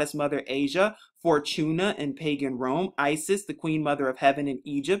the goddess mother Asia, Fortuna in pagan Rome, Isis, the queen mother of heaven in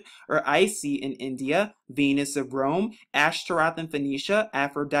Egypt, or Isi in India, Venus of Rome, Ashtaroth in Phoenicia,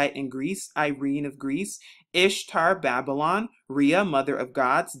 Aphrodite in Greece, Irene of Greece, Ishtar, Babylon, Rhea, mother of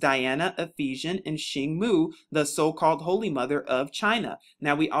gods, Diana, Ephesian, and Xingmu, the so-called holy mother of China.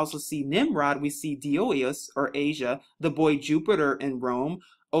 Now we also see Nimrod, we see Dioeus, or Asia, the boy Jupiter in Rome,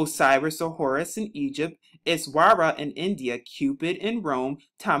 Osiris or Horus in Egypt, Iswara in India, Cupid in Rome,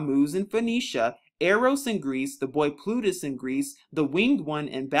 Tammuz in Phoenicia, Eros in Greece, the boy Plutus in Greece, the winged one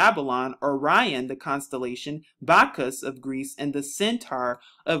in Babylon, Orion, the constellation, Bacchus of Greece, and the centaur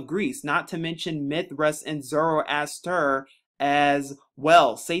of Greece, not to mention Mithras and Zoroaster as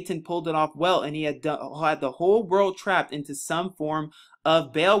well. Satan pulled it off well, and he had the whole world trapped into some form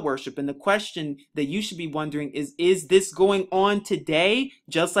of Baal worship. And the question that you should be wondering is this going on today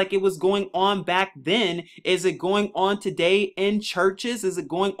just like it was going on back then? Is it going on today in churches? Is it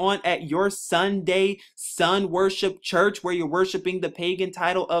going on at your Sunday sun worship church where you're worshiping the pagan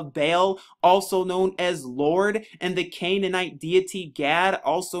title of Baal, also known as Lord, and the Canaanite deity Gad,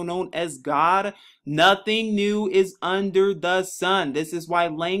 also known as God? Nothing new is under the sun. This is why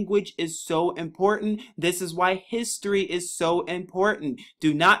language is so important. This is why history is so important.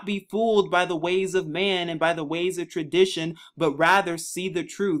 Do not be fooled by the ways of man and by the ways of tradition, but rather see the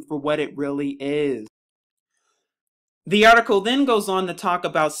truth for what it really is. The article then goes on to talk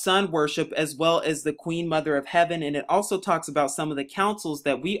about sun worship as well as the Queen Mother of Heaven, and it also talks about some of the councils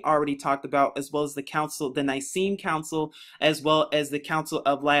that we already talked about, as well as the council, the Nicene Council, as well as the Council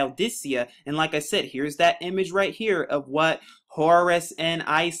of Laodicea. And like I said, here's that image right here of what Horus and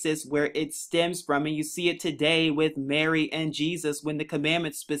Isis, where it stems from, and you see it today with Mary and Jesus when the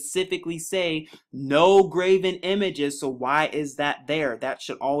commandments specifically say no graven images. So why is that there? That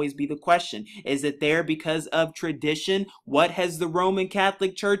should always be the question. Is it there because of tradition? What has the Roman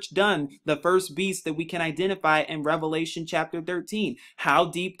Catholic Church done? The first beast that we can identify in Revelation chapter 13. How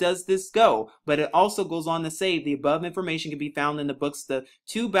deep does this go? But it also goes on to say the above information can be found in the books The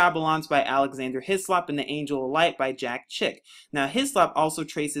Two Babylons by Alexander Hislop and The Angel of Light by Jack Chick. Now, Hislop also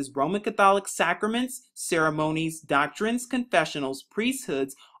traces Roman Catholic sacraments, ceremonies, doctrines, confessionals,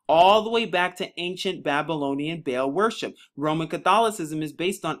 priesthoods, all the way back to ancient Babylonian Baal worship. Roman Catholicism is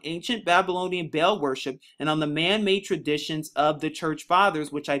based on ancient Babylonian Baal worship and on the man-made traditions of the church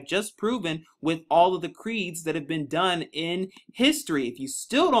fathers, which I've just proven with all of the creeds that have been done in history. If you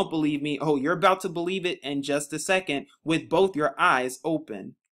still don't believe me, oh, you're about to believe it in just a second with both your eyes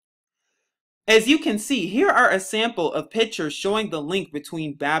open. As you can see, here are a sample of pictures showing the link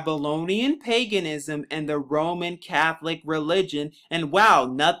between Babylonian paganism and the Roman Catholic religion. And wow,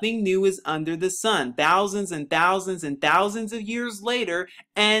 nothing new is under the sun. Thousands and thousands and thousands of years later,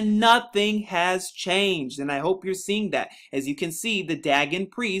 and nothing has changed. And I hope you're seeing that. As you can see, the Dagon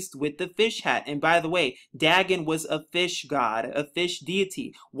priest with the fish hat. And by the way, Dagon was a fish god, a fish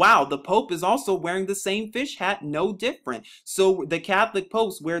deity. Wow, the Pope is also wearing the same fish hat, no different. So the Catholic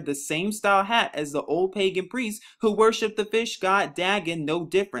popes wear the same style hat as the old pagan priests who worship the fish god Dagon, no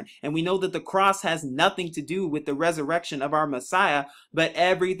different. And we know that the cross has nothing to do with the resurrection of our Messiah, but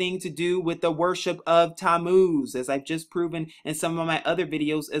everything to do with the worship of Tammuz, as I've just proven in some of my other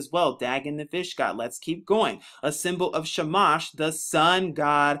videos as well. Dagon the fish god. Let's keep going. A symbol of Shamash, the sun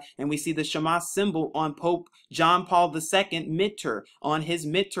god, and we see the Shamash symbol on Pope John Paul II mitre, on his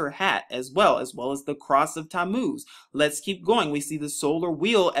mitre hat as well as the cross of Tammuz. Let's keep going. We see the solar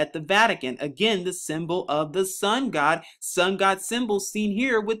wheel at the Vatican. Again, the symbol of the sun god symbol seen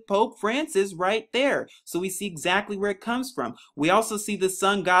here with Pope Francis right there. So we see exactly where it comes from. We also see the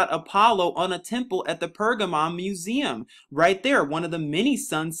sun god Apollo on a temple at the Pergamon Museum right there, one of the many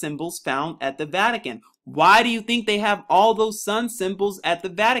sun symbols found at the Vatican. Why do you think they have all those sun symbols at the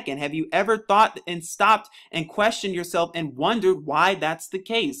Vatican? Have you ever thought and stopped and questioned yourself and wondered why that's the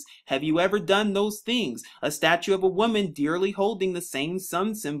case? Have you ever done those things? A statue of a woman dearly holding the same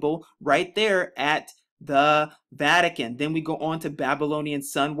sun symbol right there at the Vatican. Then we go on to Babylonian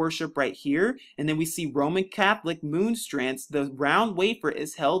sun worship right here. And then we see Roman Catholic moon strands. The round wafer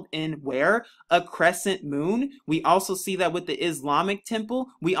is held in where? A crescent moon. We also see that with the Islamic temple.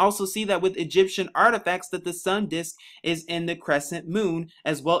 We also see that with Egyptian artifacts that the sun disk is in the crescent moon,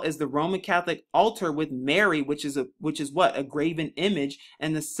 as well as the Roman Catholic altar with Mary, which is what? A graven image,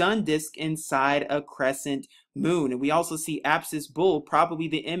 and the sun disk inside a crescent moon. And we also see Apis bull, probably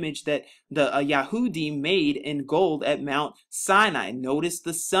the image that the Yahudi made in gold at Mount Sinai. Notice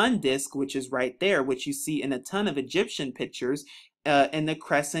the sun disk, which is right there, which you see in a ton of Egyptian pictures, and the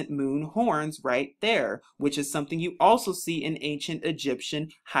crescent moon horns right there, which is something you also see in ancient Egyptian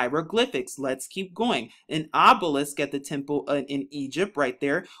hieroglyphics. Let's keep going. An obelisk at the temple in Egypt right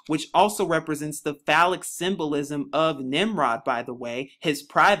there, which also represents the phallic symbolism of Nimrod, by the way, his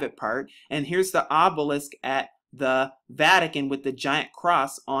private part. And here's the obelisk at the Vatican with the giant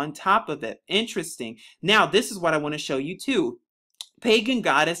cross on top of it. Interesting. Now, this is what I want to show you too. Pagan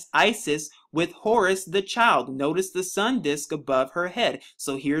goddess Isis with Horus the child. Notice the sun disk above her head.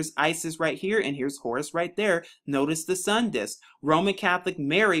 So here's Isis right here, and here's Horus right there. Notice the sun disk. Roman Catholic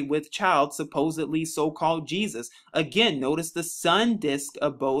Mary with child, supposedly so-called Jesus. Again, notice the sun disk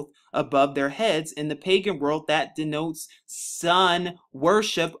above their heads. In the pagan world, that denotes sun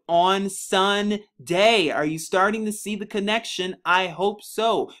worship on Sunday. Are you starting to see the connection? I hope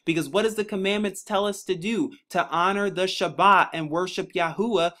so. Because what does the commandments tell us to do? To honor the Shabbat and worship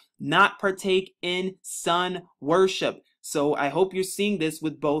Yahuwah, not partake in sun worship. So I hope you're seeing this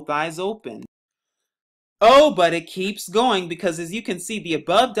with both eyes open. Oh, but it keeps going, because as you can see, the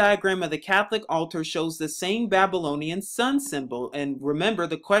above diagram of the Catholic altar shows the same Babylonian sun symbol. And remember,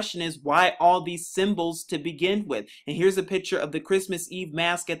 the question is, why all these symbols to begin with? And here's a picture of the Christmas Eve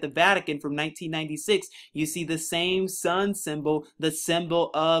Mass at the Vatican from 1996. You see the same sun symbol, the symbol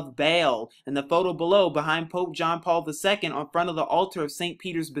of Baal. In the photo below, behind Pope John Paul II, on front of the altar of St.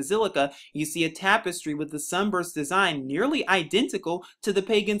 Peter's Basilica, you see a tapestry with the sunburst design nearly identical to the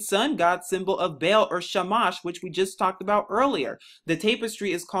pagan sun god symbol of Baal, or Shamash, which we just talked about earlier. The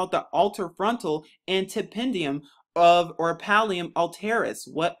tapestry is called the altar frontal antipendium of, or pallium altaris.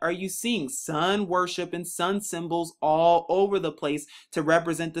 What are you seeing? Sun worship and sun symbols all over the place to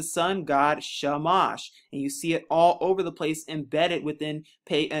represent the sun god Shamash. And you see it all over the place, embedded within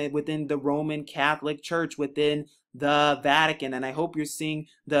the Roman Catholic Church, within the Vatican. And I hope you're seeing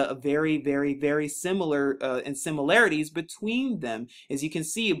the very similar and similarities between them. As you can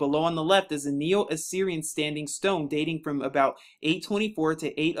see below on the left is a Neo-Assyrian standing stone dating from about 824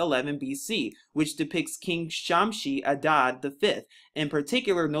 to 811 BC, which depicts King Shamshi Adad V. In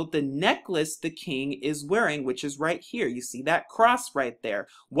particular, note the necklace the king is wearing, which is right here. You see that cross right there.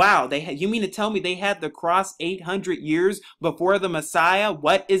 Wow, you mean to tell me they had the cross 800 years before the Messiah?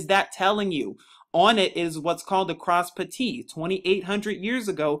 What is that telling you? On it is what's called the cross patee. 2,800 years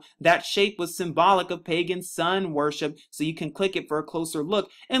ago, that shape was symbolic of pagan sun worship, so you can click it for a closer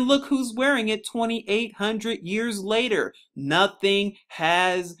look. And look who's wearing it 2,800 years later. Nothing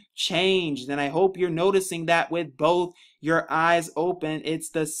has changed, and I hope you're noticing that with both your eyes open. It's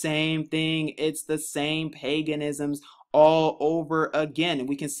the same thing. It's the same paganisms all over again. And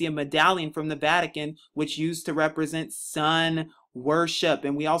we can see a medallion from the Vatican, which used to represent sun worship.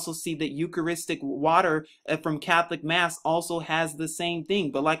 And we also see that Eucharistic water from Catholic Mass also has the same thing.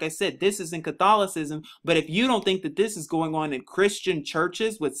 But like I said, this is in Catholicism. But if you don't think that this is going on in Christian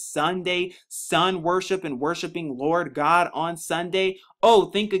churches with Sunday sun worship and worshiping Lord God on Sunday, oh,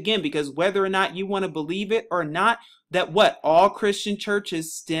 think again, because whether or not you want to believe it or not, that what? All Christian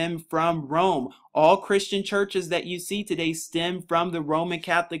churches stem from Rome. All Christian churches that you see today stem from the Roman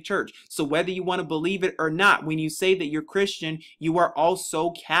Catholic Church. So whether you want to believe it or not, when you say that you're Christian, you are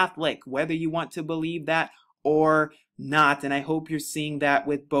also Catholic, whether you want to believe that or not. And I hope you're seeing that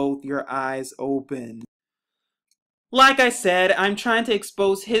with both your eyes open. Like I said, I'm trying to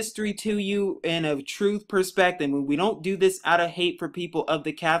expose history to you in a truth perspective. And we don't do this out of hate for people of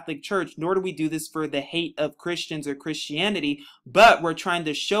the Catholic Church, nor do we do this for the hate of Christians or Christianity, but we're trying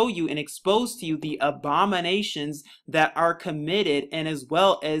to show you and expose to you the abominations that are committed, and as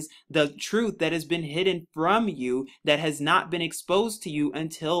well as the truth that has been hidden from you, that has not been exposed to you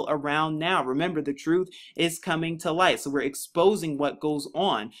until around now. Remember, the truth is coming to light. So we're exposing what goes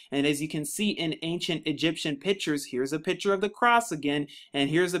on. And as you can see in ancient Egyptian pictures, here's a picture of the cross again, and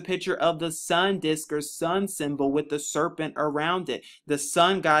here's a picture of the sun disk or sun symbol with the serpent around it. The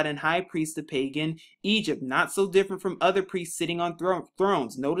sun god and high priest of pagan Egypt, not so different from other priests sitting on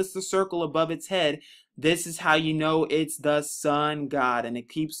thrones. Notice the circle above its head. This is how you know it's the sun god, and it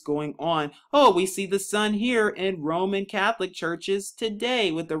keeps going on. Oh, we see the sun here in Roman Catholic churches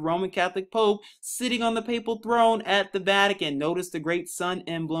today with the Roman Catholic Pope sitting on the papal throne at the Vatican. Notice the great sun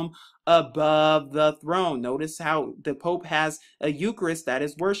emblem above the throne. Notice how the Pope has a Eucharist that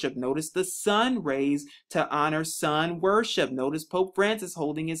is worship. Notice the sun rays to honor sun worship. Notice Pope Francis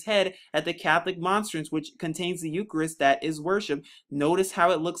holding his head at the Catholic monstrance, which contains the Eucharist that is worship. Notice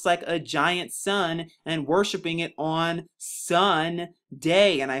how it looks like a giant sun and worshiping it on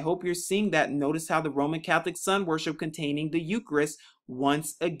Sunday. And I hope you're seeing that. Notice how the Roman Catholic sun worship containing the Eucharist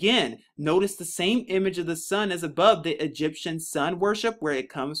once again. Notice the same image of the sun as above the Egyptian sun worship, where it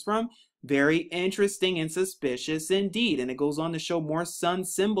comes from. Very interesting and suspicious indeed. And it goes on to show more sun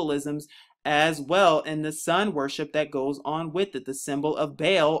symbolisms as well, and the sun worship that goes on with it. The symbol of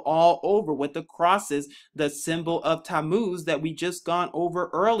Baal all over with the crosses, the symbol of Tammuz that we just gone over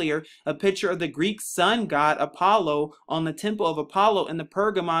earlier, a picture of the Greek sun god Apollo on the Temple of Apollo in the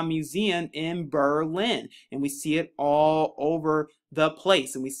Pergamon Museum in Berlin. And we see it all over the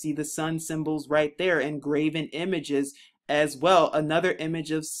place, and we see the sun symbols right there, engraven images as well. Another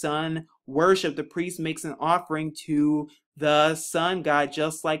image of sun worship, the priest makes an offering to the sun god,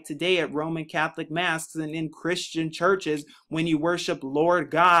 just like today at Roman Catholic Mass and in Christian churches. When you worship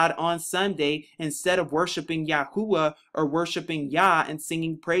Lord God on Sunday, instead of worshiping Yahuwah or worshiping Yah and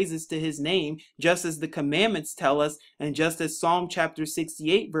singing praises to his name, just as the commandments tell us, and just as Psalm chapter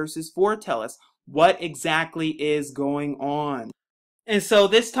 68 verses 4 tell us, what exactly is going on? And so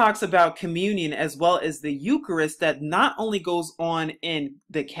this talks about communion as well as the Eucharist that not only goes on in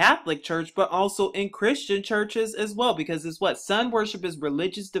the Catholic Church, but also in Christian churches as well. Because it's what? Sun worship is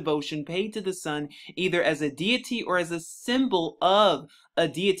religious devotion paid to the sun, either as a deity or as a symbol of a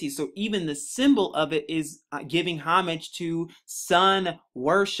deity. So even the symbol of it is giving homage to sun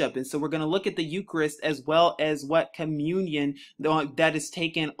worship. And so we're going to look at the Eucharist as well as what communion that is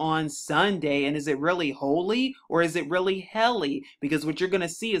taken on Sunday. And is it really holy or is it really helly? Because what you're going to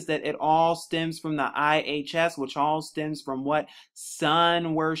see is that it all stems from the IHS, which all stems from what?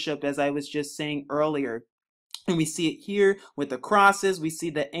 Sun worship, as I was just saying earlier. And we see it here with the crosses. We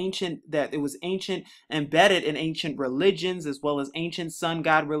see that it was ancient, embedded in ancient religions as well as ancient sun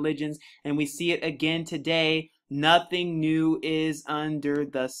god religions. And we see it again today. Nothing new is under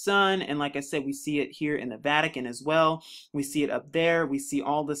the sun. And like I said, we see it here in the Vatican as well. We see it up there. We see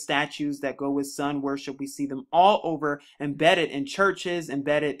all the statues that go with sun worship. We see them all over, embedded in churches,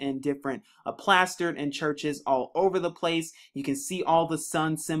 embedded in different, plastered in churches all over the place. You can see all the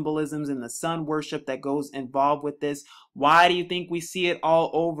sun symbolisms and the sun worship that goes involved with this. Why do you think we see it all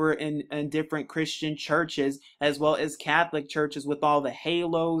over in different Christian churches as well as Catholic churches with all the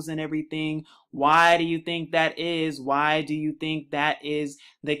halos and everything? Why do you think that is? Why do you think that is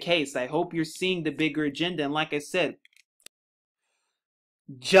the case? I hope you're seeing the bigger agenda. And like I said,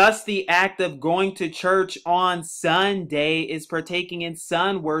 just the act of going to church on Sunday is partaking in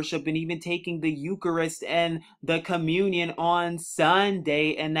sun worship, and even taking the Eucharist and the communion on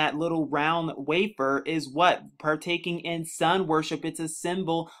Sunday and that little round wafer is what? Partaking in sun worship. It's a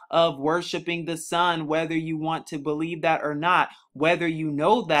symbol of worshiping the sun, whether you want to believe that or not, whether you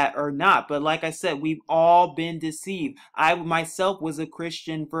know that or not. But like I said, we've all been deceived. I myself was a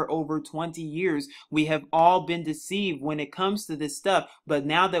Christian for over 20 years. We have all been deceived when it comes to this stuff. But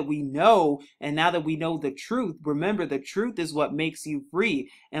now that we know, and now that we know the truth, remember, the truth is what makes you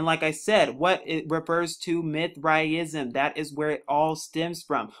free. And like I said, what it refers to, Mithraism, that is where it all stems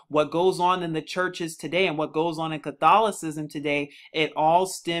from. What goes on in the churches today and what goes on in Catholicism today, it all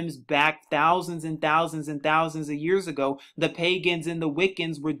stems back thousands and thousands and thousands of years ago. The pagans and the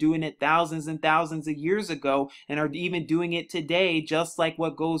Wiccans were doing it thousands and thousands of years ago and are even doing it today, just like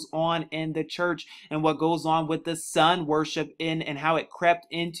what goes on in the church and what goes on with the sun worship and how it crept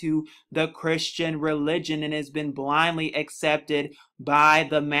into the Christian religion and has been blindly accepted by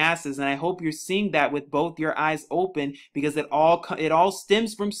the masses. And I hope you're seeing that with both your eyes open, because it all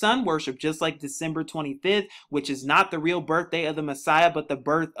stems from sun worship, just like December 25th, which is not the real birthday of the Messiah, but the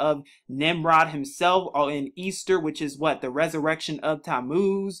birth of Nimrod himself, or in Easter, which is what? The resurrection of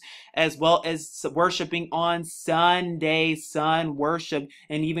Tammuz, as well as worshiping on Sunday, sun worship,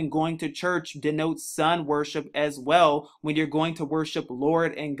 and even going to church denotes sun worship as well, when you're going to worship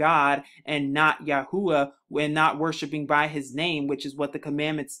Lord and God and not Yahuwah, when not worshiping by his name, which is what the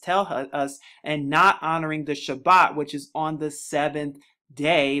commandments tell us, and not honoring the Shabbat, which is on the seventh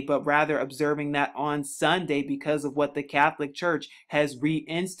day, but rather observing that on Sunday because of what the Catholic Church has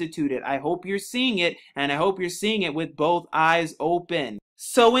reinstituted. I hope you're seeing it, and I hope you're seeing it with both eyes open.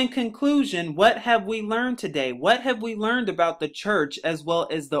 So in conclusion, what have we learned today? What have we learned about the church as well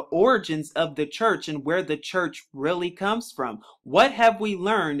as the origins of the church and where the church really comes from? What have we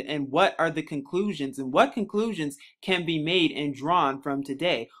learned and what are the conclusions, and what conclusions can be made and drawn from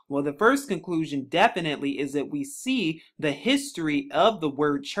today? Well, the first conclusion definitely is that we see the history of the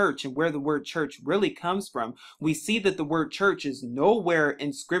word church and where the word church really comes from. We see that the word church is nowhere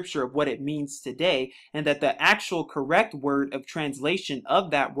in scripture of what it means today, and that the actual correct word of translation of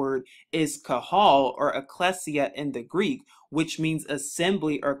that word is kahal, or ecclesia in the Greek, which means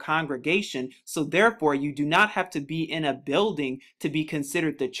assembly or congregation. So therefore, you do not have to be in a building to be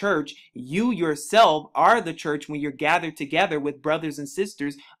considered the church. You yourself are the church when you're gathered together with brothers and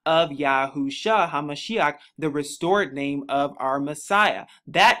sisters of Yahusha HaMashiach, the restored name of our Messiah.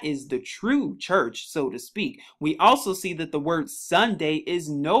 That is the true church, so to speak. We also see that the word Sunday is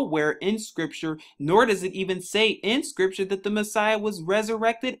nowhere in scripture, nor does it even say in scripture that the Messiah was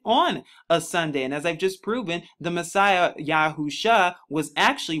resurrected on a Sunday. And as I've just proven, the Messiah, Yahusha was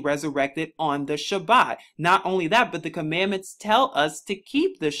actually resurrected on the Shabbat. Not only that, but the commandments tell us to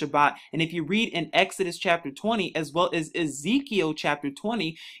keep the Shabbat. And if you read in Exodus chapter 20 as well as Ezekiel chapter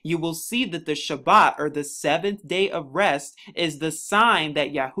 20, you will see that the Shabbat, or the seventh day of rest, is the sign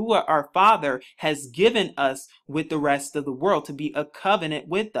that Yahuwah our Father has given us with the rest of the world to be a covenant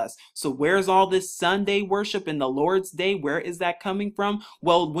with us. So where's all this Sunday worship and the Lord's Day? Where is that coming from?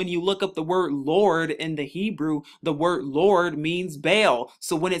 Well, when you look up the word Lord in the Hebrew, the word Lord means Baal.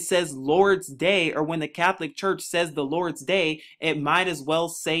 So when it says Lord's Day, or when the Catholic Church says the Lord's Day, it might as well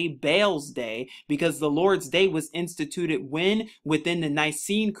say Baal's Day, because the Lord's Day was instituted when? Within the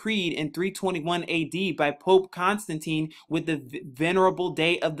Nicene Creed in 321 AD by Pope Constantine, with the Venerable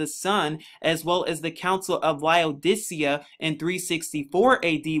Day of the Sun, as well as the Council of Laodicea in 364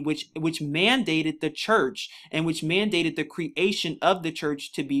 AD, which mandated the church and which mandated the creation of the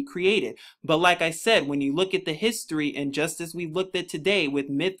church to be created. But like I said, when you look at the history, and just as we looked at today with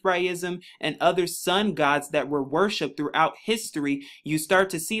Mithraism and other sun gods that were worshipped throughout history, you start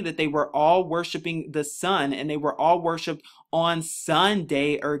to see that they were all worshiping the sun, and they were all worshipped on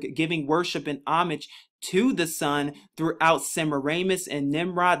Sunday, or giving worship and homage to the sun throughout Semiramis and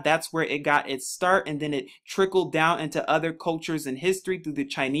Nimrod. That's where it got its start, and then it trickled down into other cultures in history through the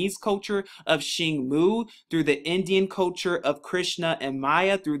Chinese culture of Xingmu, through the Indian culture of Krishna and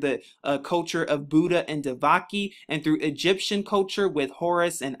Maya, through the culture of Buddha and Devaki, and through Egyptian culture with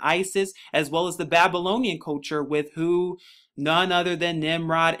Horus and Isis, as well as the Babylonian culture with who? None other than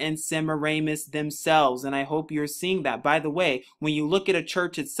Nimrod and Semiramis themselves. And I hope you're seeing that. By the way, when you look at a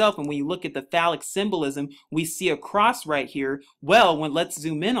church itself, and when you look at the phallic symbolism, we see a cross right here. Well, let's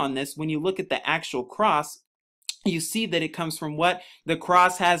zoom in on this. When you look at the actual cross, you see that it comes from what? The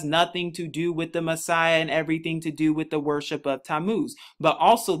cross has nothing to do with the Messiah and everything to do with the worship of Tammuz. But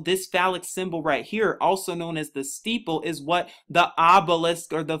also this phallic symbol right here, also known as the steeple, is what? The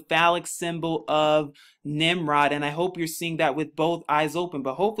obelisk, or the phallic symbol of Nimrod. And I hope you're seeing that with both eyes open.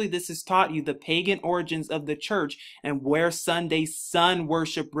 But hopefully this has taught you the pagan origins of the church and where Sunday sun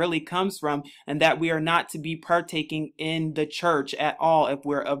worship really comes from, and that we are not to be partaking in the church at all if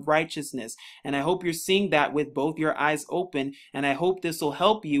we're of righteousness. And I hope you're seeing that with both your eyes open, and I hope this will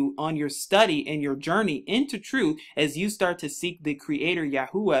help you on your study and your journey into truth as you start to seek the Creator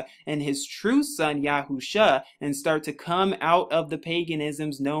Yahuwah and his true son Yahusha, and start to come out of the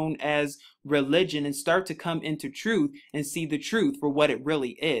paganisms known as religion, and start to come into truth and see the truth for what it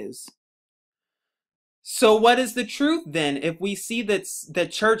really is. So what is the truth then? If we see that the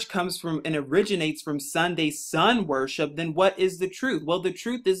church comes from and originates from Sunday sun worship, then what is the truth? Well, the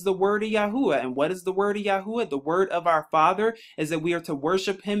truth is the word of Yahuwah. And what is the word of Yahuwah? The word of our Father is that we are to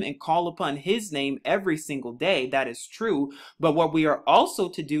worship him and call upon his name every single day. That is true. But what we are also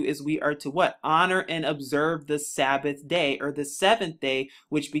to do is we are to what? Honor and observe the Sabbath day, or the seventh day,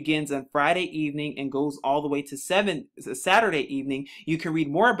 which begins on Friday evening and goes all the way to Saturday evening. You can read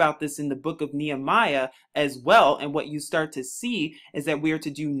more about this in the book of Nehemiah as well. And what you start to see is that we are to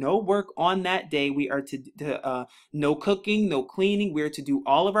do no work on that day. We are to no cooking, no cleaning. We are to do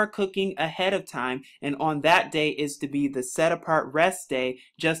all of our cooking ahead of time. And on that day is to be the set apart rest day,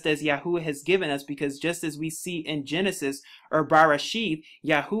 just as Yahuwah has given us, because just as we see in Genesis, or Barashith,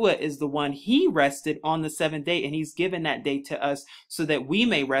 Yahuwah is the one, he rested on the seventh day, and he's given that day to us so that we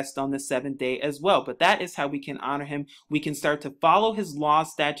may rest on the seventh day as well. But that is how we can honor him. We can start to follow his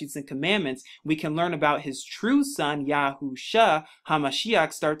laws, statutes, and commandments. We can learn about his true son, Yahusha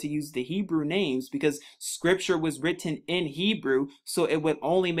HaMashiach, start to use the Hebrew names, because scripture was written in Hebrew, so it would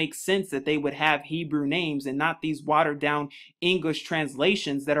only make sense that they would have Hebrew names and not these watered down English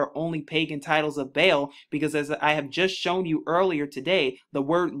translations that are only pagan titles of Baal, because as I have just shown you earlier today, the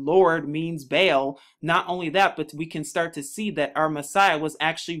word Lord means Baal. Not only that, but we can start to see that our Messiah was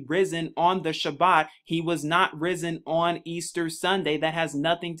actually risen on the Shabbat. He was not risen on Easter Sunday. That has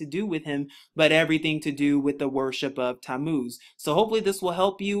nothing to do with him, but everything to do with the worship of Tammuz. So hopefully this will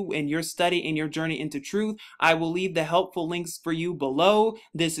help you in your study and your journey into truth. I will leave the helpful links for you below.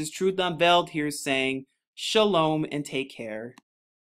 This is Truth Unveiled here saying Shalom and take care.